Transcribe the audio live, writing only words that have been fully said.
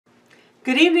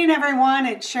Good evening, everyone.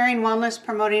 It's Sharing Wellness,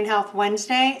 Promoting Health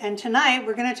Wednesday, and tonight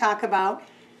we're going to talk about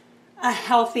a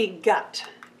healthy gut.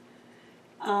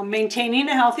 Maintaining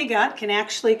a healthy gut can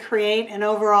actually create an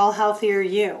overall healthier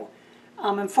you.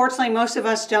 Unfortunately, most of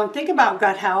us don't think about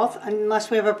gut health unless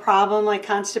we have a problem like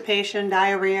constipation,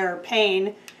 diarrhea, or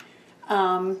pain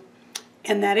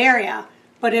in that area.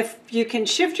 But if you can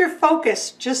shift your focus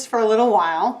just for a little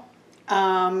while,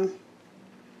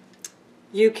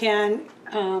 you can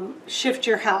shift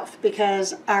your health,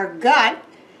 because our gut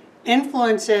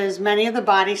influences many of the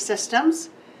body systems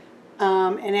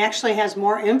and actually has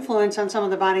more influence on some of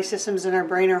the body systems than our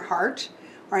brain or heart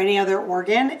or any other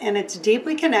organ, and it's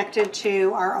deeply connected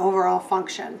to our overall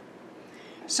function.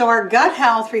 So our gut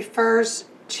health refers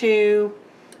to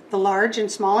the large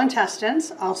and small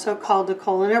intestines, also called the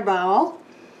colon or bowel,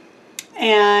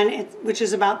 and which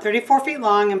is about 34 feet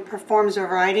long and performs a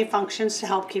variety of functions to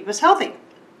help keep us healthy.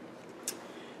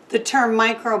 The term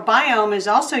microbiome is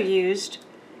also used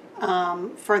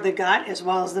for the gut as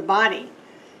well as the body.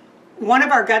 One of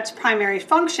our gut's primary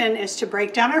function is to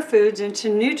break down our foods into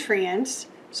nutrients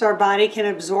so our body can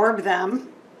absorb them.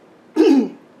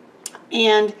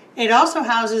 And it also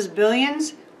houses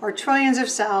billions or trillions of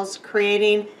cells,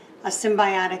 creating a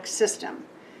symbiotic system.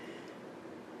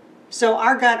 So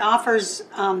our gut offers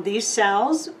these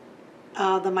cells,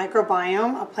 the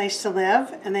microbiome, a place to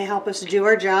live, and they help us do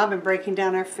our job in breaking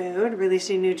down our food,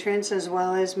 releasing nutrients, as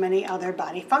well as many other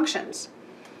body functions.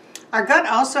 Our gut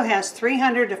also has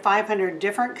 300 to 500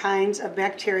 different kinds of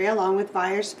bacteria, along with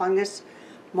virus, fungus,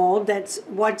 mold. That's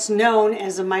what's known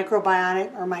as a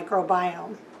microbiotic or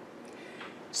microbiome.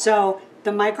 So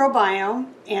the microbiome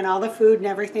and all the food and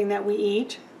everything that we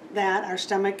eat that our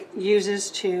stomach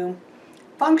uses to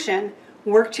function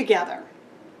work together.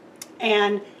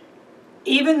 And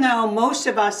even though most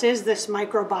of us is this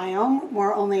microbiome,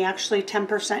 we're only actually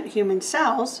 10% human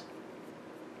cells,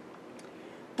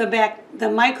 the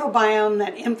microbiome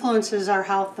that influences our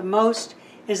health the most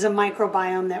is the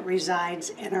microbiome that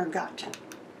resides in our gut.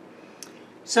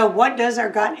 So what does our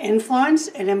gut influence?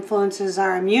 It influences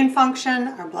our immune function,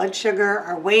 our blood sugar,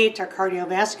 our weight, our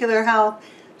cardiovascular health,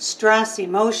 stress,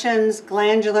 emotions,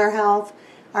 glandular health,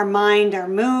 our mind, our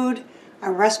mood,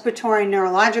 our respiratory and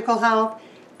neurological health,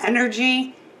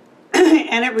 energy,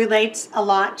 and it relates a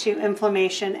lot to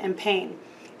inflammation and pain.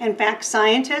 In fact,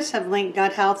 scientists have linked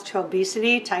gut health to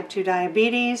obesity, type 2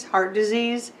 diabetes, heart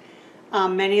disease,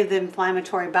 many of the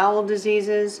inflammatory bowel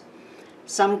diseases,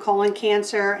 some colon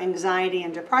cancer, anxiety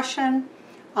and depression,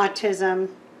 autism,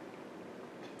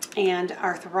 and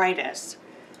arthritis.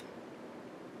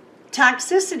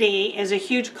 Toxicity is a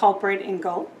huge culprit in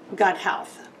gut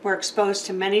health. We're exposed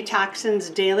to many toxins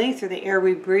daily through the air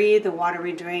we breathe, the water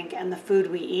we drink, and the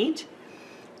food we eat.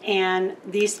 And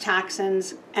these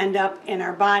toxins end up in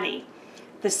our body.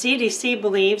 The CDC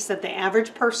believes that the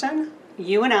average person,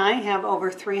 you and I, have over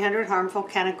 300 harmful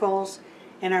chemicals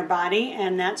in our body,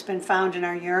 and that's been found in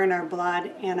our urine, our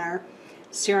blood, and our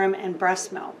serum and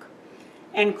breast milk.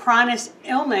 And chronic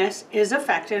illness is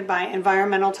affected by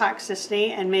environmental toxicity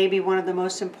and may be one of the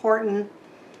most important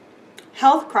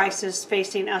health crisis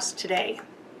facing us today.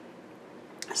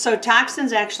 So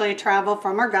toxins actually travel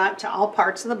from our gut to all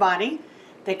parts of the body.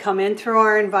 They come in through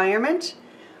our environment.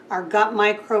 Our gut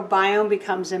microbiome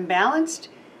becomes imbalanced,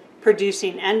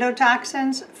 producing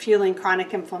endotoxins, fueling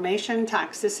chronic inflammation,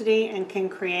 toxicity, and can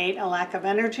create a lack of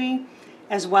energy,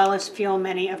 as well as fuel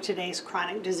many of today's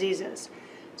chronic diseases.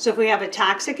 So if we have a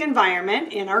toxic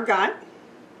environment in our gut,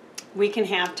 we can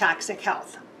have toxic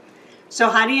health. So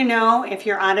how do you know if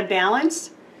you're out of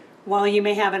balance? Well, you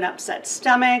may have an upset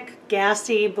stomach,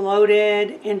 gassy,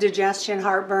 bloated, indigestion,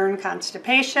 heartburn,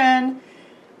 constipation.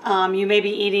 You may be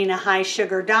eating a high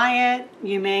sugar diet.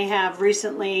 You may have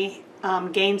recently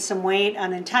gained some weight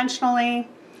unintentionally.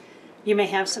 You may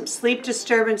have some sleep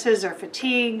disturbances or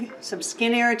fatigue, some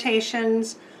skin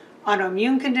irritations,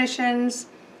 autoimmune conditions,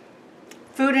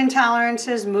 food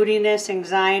intolerances, moodiness,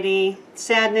 anxiety,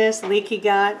 sadness, leaky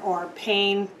gut, or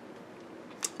pain,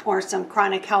 or some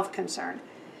chronic health concern.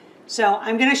 So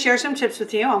I'm going to share some tips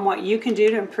with you on what you can do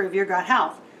to improve your gut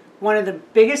health. One of the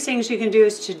biggest things you can do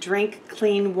is to drink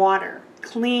clean water,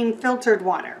 clean filtered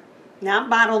water, not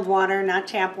bottled water, not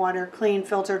tap water, clean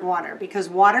filtered water, because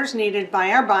water is needed by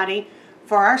our body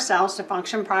for our cells to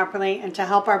function properly and to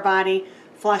help our body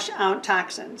flush out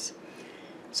toxins.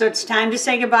 So it's time to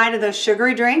say goodbye to those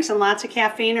sugary drinks and lots of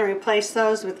caffeine and replace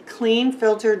those with clean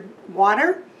filtered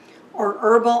water or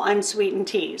herbal unsweetened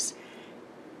teas.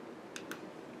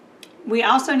 We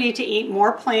also need to eat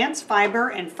more plants, fiber,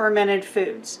 and fermented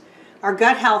foods. Our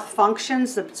gut health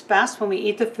functions its best when we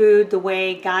eat the food the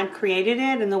way God created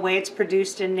it and the way it's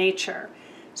produced in nature.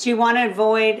 So you want to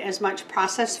avoid as much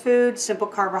processed food, simple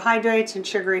carbohydrates, and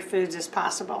sugary foods as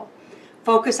possible.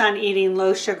 Focus on eating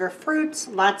low sugar fruits,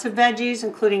 lots of veggies,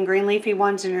 including green leafy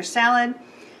ones in your salad,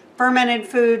 fermented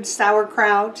foods,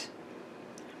 sauerkraut,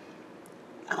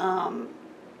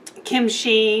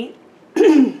 kimchi,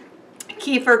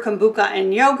 kefir, kombucha,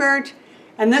 and yogurt.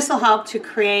 And this will help to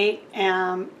create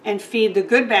and feed the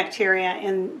good bacteria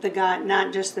in the gut,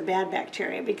 not just the bad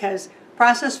bacteria, because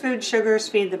processed food, sugars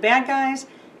feed the bad guys,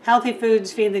 healthy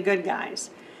foods feed the good guys.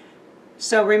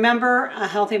 So remember, a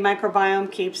healthy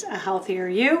microbiome keeps a healthier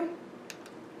you.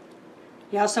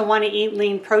 You also want to eat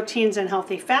lean proteins and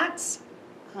healthy fats.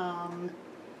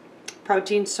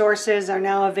 Protein sources are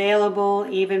now available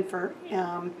even for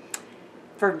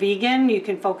vegan. You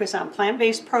can focus on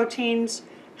plant-based proteins.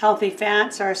 Healthy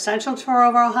fats are essential to our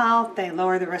overall health. They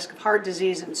lower the risk of heart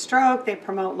disease and stroke. They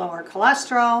promote lower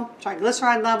cholesterol,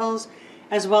 triglyceride levels,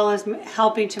 as well as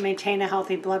helping to maintain a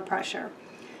healthy blood pressure.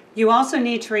 You also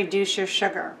need to reduce your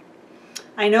sugar.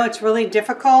 I know it's really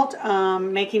difficult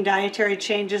making dietary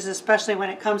changes, especially when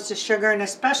it comes to sugar, and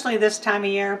especially this time of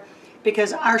year,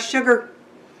 because our sugar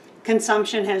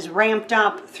consumption has ramped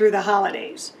up through the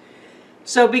holidays.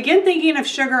 So begin thinking of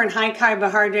sugar and high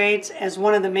carbohydrates as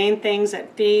one of the main things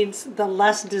that feeds the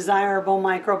less desirable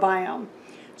microbiome.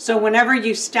 So whenever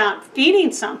you stop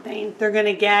feeding something, they're going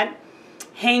to get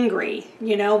hangry.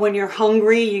 You know, when you're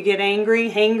hungry, you get angry,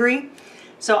 hangry.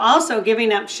 So also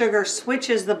giving up sugar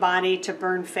switches the body to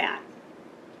burn fat.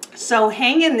 So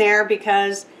hang in there,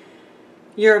 because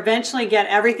you'll eventually get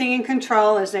everything in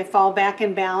control as they fall back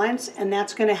in balance, and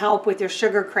that's going to help with your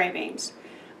sugar cravings.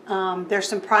 There's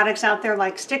some products out there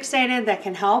like Stixated that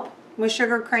can help with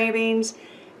sugar cravings,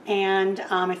 and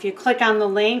if you click on the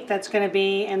link that's going to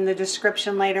be in the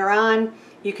description later on,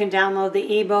 you can download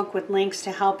the ebook with links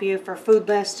to help you for food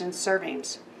lists and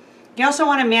servings. You also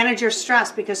want to manage your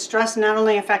stress, because stress not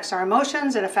only affects our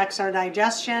emotions, it affects our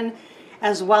digestion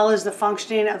as well as the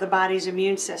functioning of the body's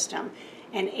immune system.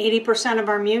 And 80% of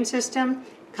our immune system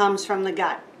comes from the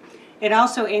gut. It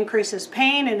also increases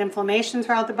pain and inflammation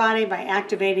throughout the body by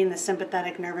activating the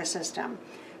sympathetic nervous system.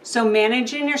 So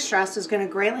managing your stress is going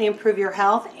to greatly improve your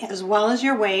health as well as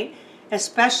your weight,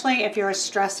 especially if you're a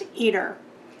stress eater.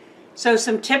 So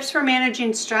some tips for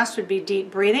managing stress would be deep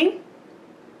breathing.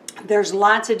 There's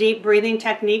lots of deep breathing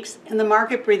techniques in the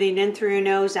market. Breathing in through your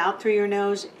nose, out through your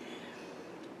nose,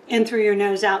 in through your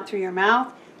nose, out through your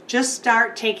mouth. Just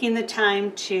start taking the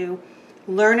time to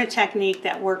learn a technique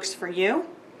that works for you.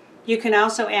 You can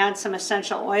also add some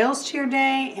essential oils to your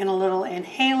day in a little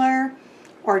inhaler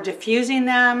or diffusing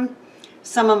them.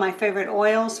 Some of my favorite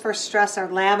oils for stress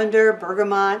are lavender,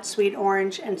 bergamot, sweet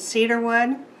orange, and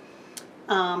cedarwood.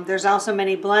 There's also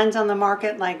many blends on the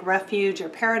market like Refuge or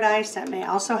Paradise that may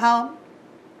also help.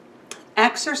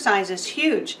 Exercise is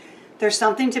huge. There's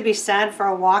something to be said for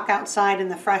a walk outside in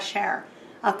the fresh air.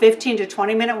 A 15 to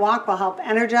 20 minute walk will help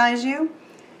energize you,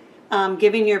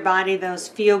 giving your body those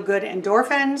feel-good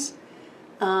endorphins,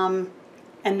 and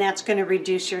that's going to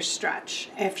reduce your stretch.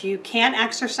 If you can't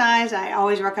exercise, I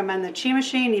always recommend the Chi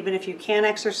Machine, even if you can't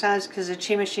exercise, because the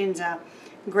Chi Machine's a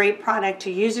great product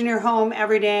to use in your home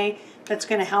every day that's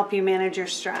going to help you manage your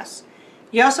stress.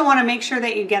 You also want to make sure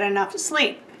that you get enough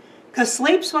sleep, because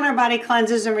sleep's when our body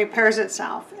cleanses and repairs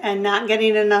itself, and not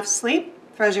getting enough sleep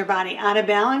throws your body out of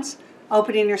balance,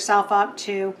 opening yourself up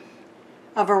to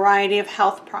a variety of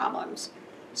health problems.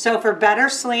 So for better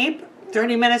sleep,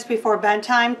 30 minutes before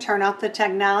bedtime, turn off the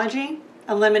technology,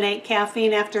 eliminate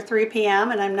caffeine after 3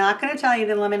 p.m., and I'm not going to tell you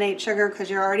to eliminate sugar because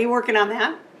you're already working on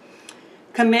that.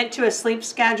 Commit to a sleep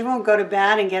schedule, go to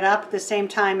bed and get up at the same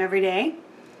time every day.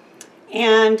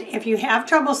 And if you have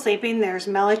trouble sleeping, there's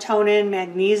melatonin,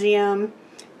 magnesium,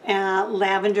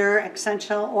 lavender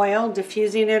essential oil.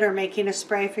 Diffusing it or making a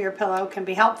spray for your pillow can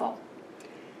be helpful.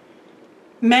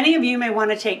 Many of you may want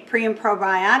to take pre and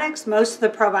probiotics. Most of the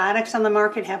probiotics on the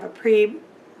market have a prebiotic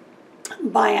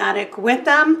with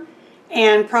them,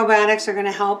 and probiotics are going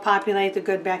to help populate the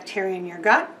good bacteria in your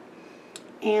gut.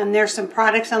 And there's some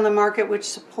products on the market which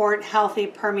support healthy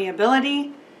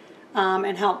permeability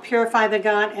and help purify the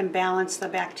gut and balance the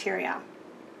bacteria.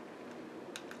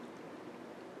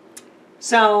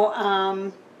 So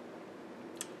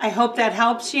I hope that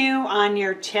helps you on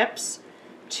your tips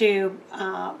to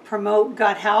promote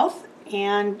gut health.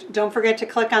 And don't forget to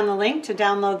click on the link to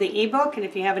download the ebook. And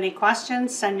if you have any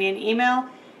questions, send me an email.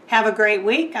 Have a great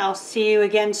week. I'll see you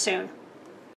again soon.